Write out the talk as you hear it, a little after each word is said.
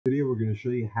we're going to show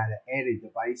you how to add a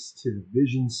device to the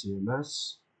Vision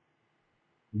CMS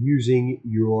using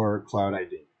your Cloud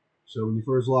ID. So when you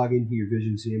first log into your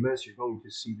Vision CMS, you're going to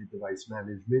see the device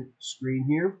management screen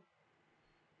here.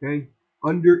 Okay.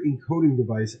 Under encoding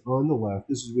device on the left,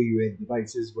 this is where you add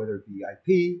devices, whether it be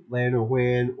IP, LAN or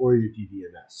WAN, or your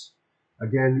DDNS.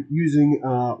 Again, using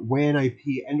WAN,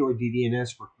 IP, and or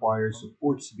DDNS requires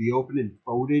supports to be opened and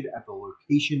forwarded at the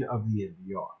location of the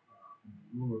NVR.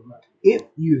 If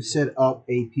you've set up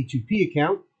a P2P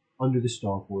account under the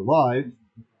Star4 Live,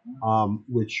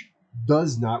 which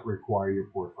does not require your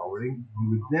port forwarding, you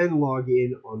would then log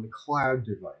in on the cloud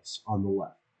device on the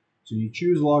left. So you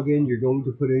choose login, you're going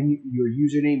to put in your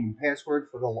username and password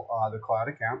for the cloud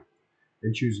account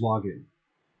and choose login.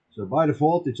 So by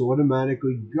default, it's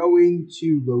automatically going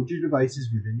to load your devices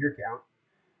within your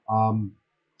account.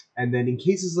 And then in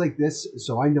cases like this,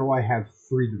 so I know I have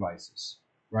 3 devices,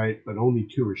 right? But only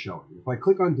 2 are showing. If I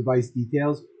click on device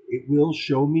details, it will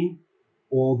show me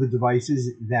all the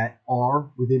devices that are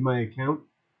within my account.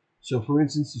 So for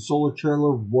instance, the solar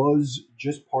trailer was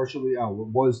just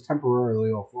was temporarily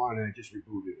offline and I just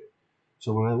rebooted it.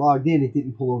 So when I logged in, it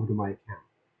didn't pull over to my account.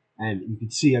 And you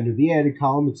can see under the added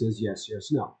column, it says yes,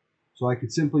 yes, no. So I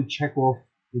could simply check off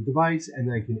the device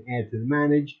and I can add to the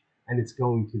manage, and it's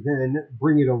going to then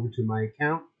bring it over to my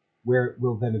account where it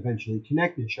will then eventually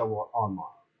connect and show up online.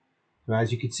 So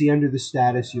as you can see under the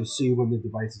status, you'll see when the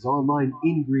device is online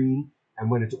in green, and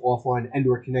when it's offline and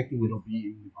or connecting, it'll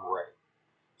be in gray.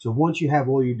 So once you have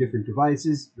all your different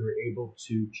devices, you're able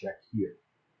to check here.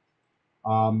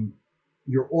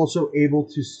 You're also able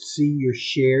to see your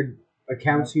shared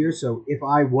accounts here. So if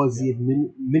I was the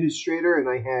administrator and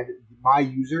I had my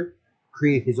user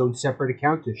create his own separate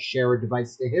account to share a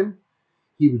device to him,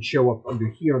 he would show up under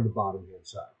here on the bottom hand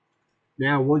side.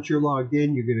 Now, once you're logged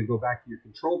in, you're going to go back to your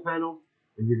control panel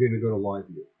and you're going to go to Live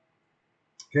View.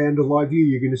 Okay, under Live View,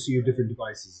 you're going to see your different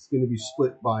devices. It's going to be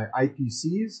split by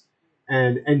IPCs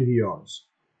and NVRs.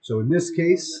 So in this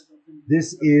case,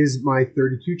 this is my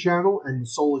 32 channel and the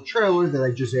solar trailer that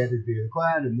I just added via the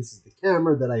cloud, and this is the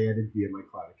camera that I added via my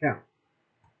cloud account.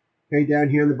 Okay, down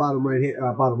here in the bottom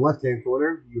left-hand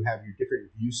corner, you have your different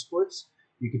view splits.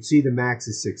 You can see the max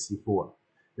is 64.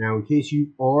 Now, in case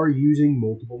you are using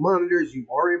multiple monitors, you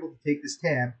are able to take this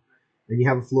tab and you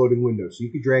have a floating window. So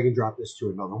you can drag and drop this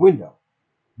to another window.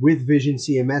 With Vision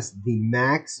CMS, the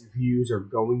max views are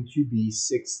going to be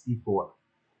 64.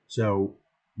 So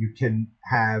you can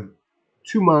have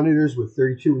 2 monitors with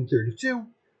 32 and 32.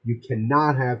 You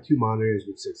cannot have 2 monitors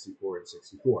with 64 and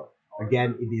 64.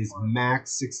 Again, it is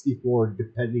max 64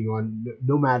 depending on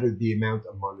no matter the amount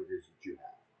of monitors that you have.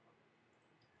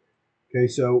 Okay,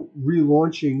 so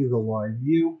relaunching the Live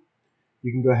View,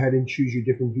 you can go ahead and choose your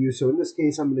different views. So in this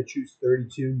case, I'm going to choose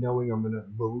 32, knowing I'm going to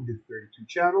load the 32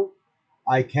 channel.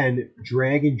 I can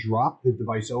drag and drop the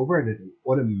device over and it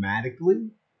will automatically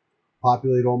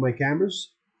populate all my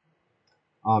cameras.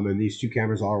 And these 2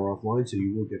 cameras are offline, so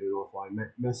you will get an offline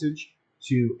message.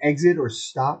 To exit or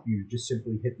stop, you just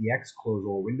simply hit the X, close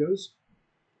all windows.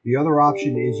 The other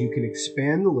option is you can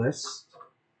expand the list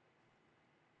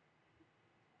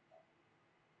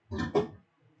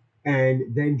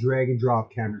and then drag and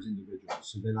drop cameras individually.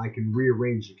 So then I can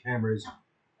rearrange the cameras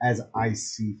as I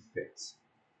see fit.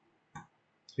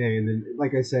 Okay, and then,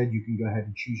 like I said, you can go ahead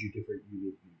and choose your different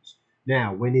unique views.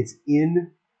 Now, when it's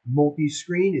in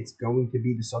multi-screen, it's going to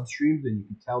be the substreams, and you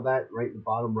can tell that right in the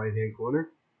bottom right-hand corner.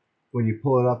 When you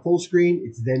pull it up full screen,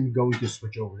 it's then going to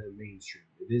switch over to the main stream.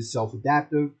 It is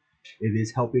self-adaptive. It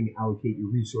is helping allocate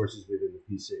your resources within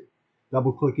the PC.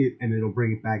 Double-click it, and it'll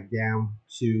bring it back down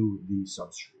to the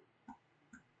substream.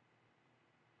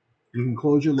 You can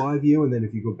close your Live View, and then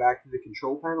if you go back to the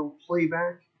control panel,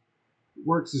 Playback, it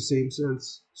works the same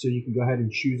sense. So you can go ahead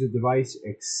and choose a device,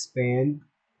 expand,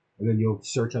 and then you'll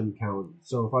search on the calendar.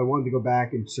 So if I wanted to go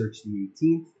back and search the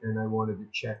 18th, and I wanted to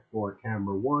check for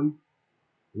camera 1,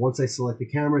 once I select the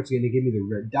camera, it's going to give me the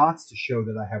red dots to show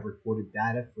that I have recorded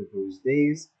data for those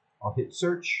days. I'll hit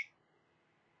search,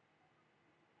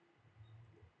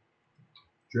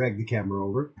 drag the camera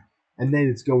over, and then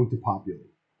it's going to populate.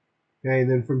 Okay, and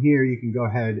then from here you can go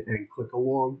ahead and click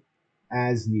along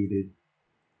as needed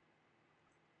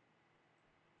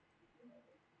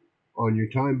on your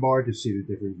time bar to see the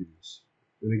different views.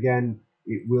 And again,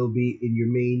 it will be in your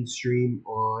main stream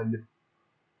on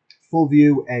full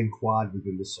view and quad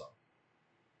within the sub.